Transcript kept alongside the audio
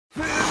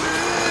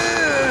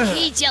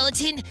Okay,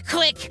 Gelatin,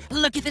 quick,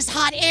 look at this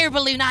hot air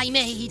balloon I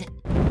made.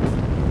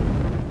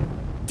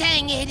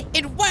 Dang it,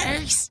 it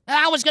works!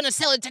 I was gonna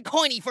sell it to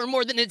Coiny for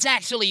more than it's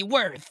actually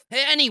worth.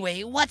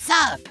 Anyway, what's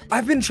up?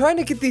 I've been trying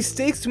to get these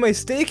steaks to my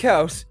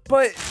steakhouse,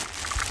 but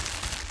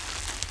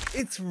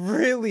it's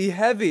really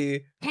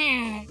heavy.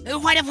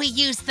 What if we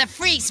use the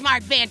free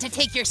smart van to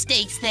take your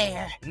steaks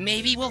there?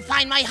 Maybe we'll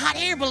find my hot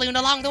air balloon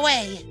along the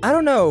way. I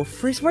don't know,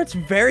 Free Smart's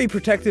very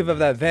protective of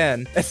that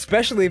van,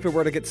 especially if it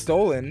were to get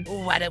stolen.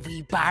 What if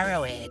we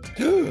borrow it?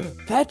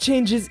 That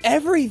changes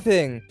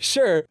everything.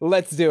 Sure,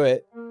 let's do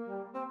it.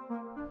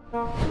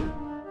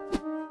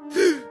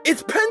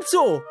 It's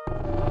Pencil!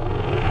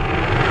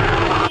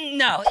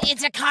 No,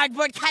 it's a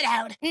cardboard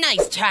cutout.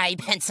 Nice try,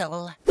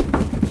 Pencil.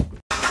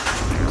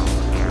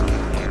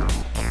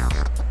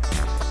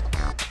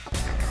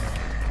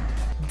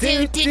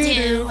 Do.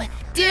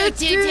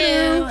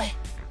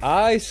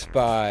 I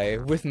spy,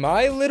 with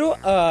my little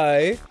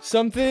eye,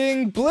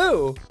 something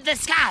blue. The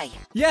sky.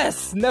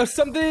 Yes, now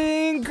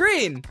something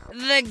green.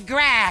 The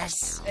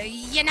grass.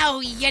 You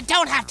know, you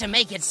don't have to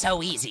make it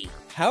so easy.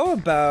 How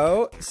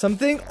about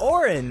something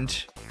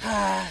orange?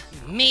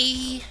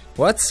 Me?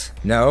 What?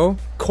 No,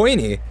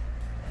 Coiny.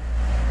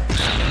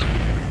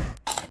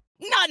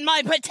 Not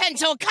my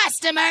potential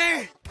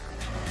customer!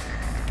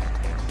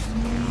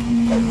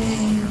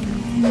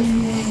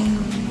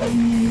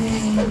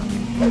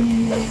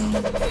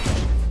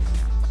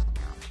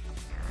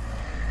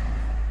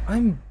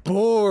 I'm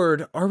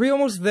bored. Are we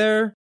almost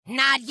there?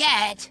 Not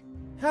yet.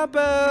 How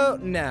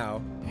about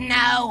now?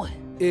 No.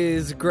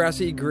 Is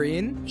grassy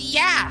green?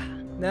 Yeah.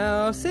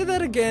 Now, say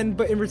that again,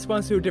 but in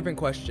response to a different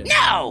question.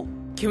 No!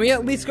 Can we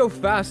at least go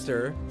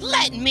faster?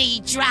 Let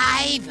me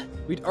drive!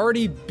 We'd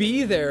already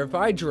be there if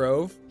I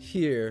drove.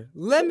 Here,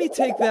 let me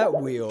take that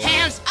wheel.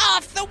 Hands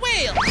off the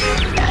wheel!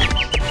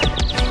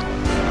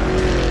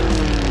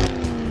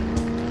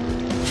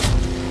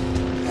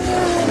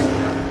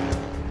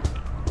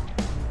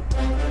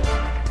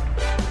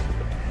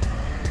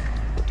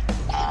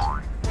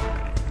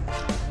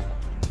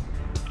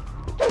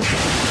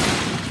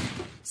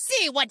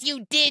 See what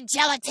you did,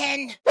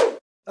 Gelatin?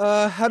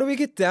 How do we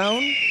get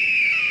down?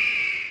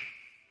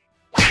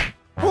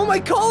 Oh, my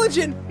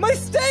collagen! My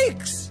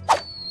steaks!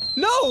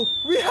 No!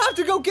 We have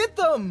to go get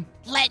them!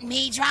 Let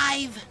me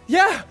drive.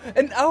 Yeah,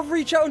 and I'll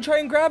reach out and try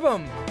and grab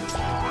them.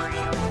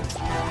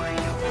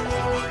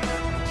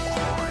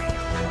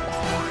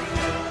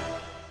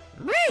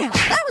 Man,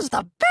 that was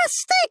the best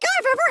steak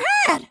I've ever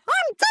had!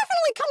 I'm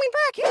definitely coming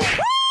back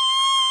here!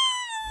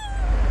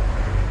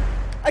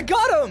 I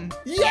got him!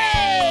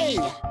 Yay!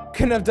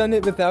 Couldn't have done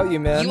it without you,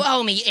 man. You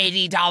owe me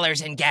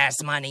 $80 in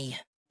gas money.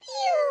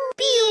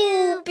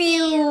 Pew,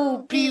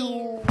 pew,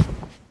 pew.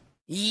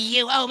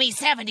 You owe me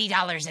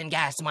 $70 in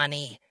gas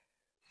money.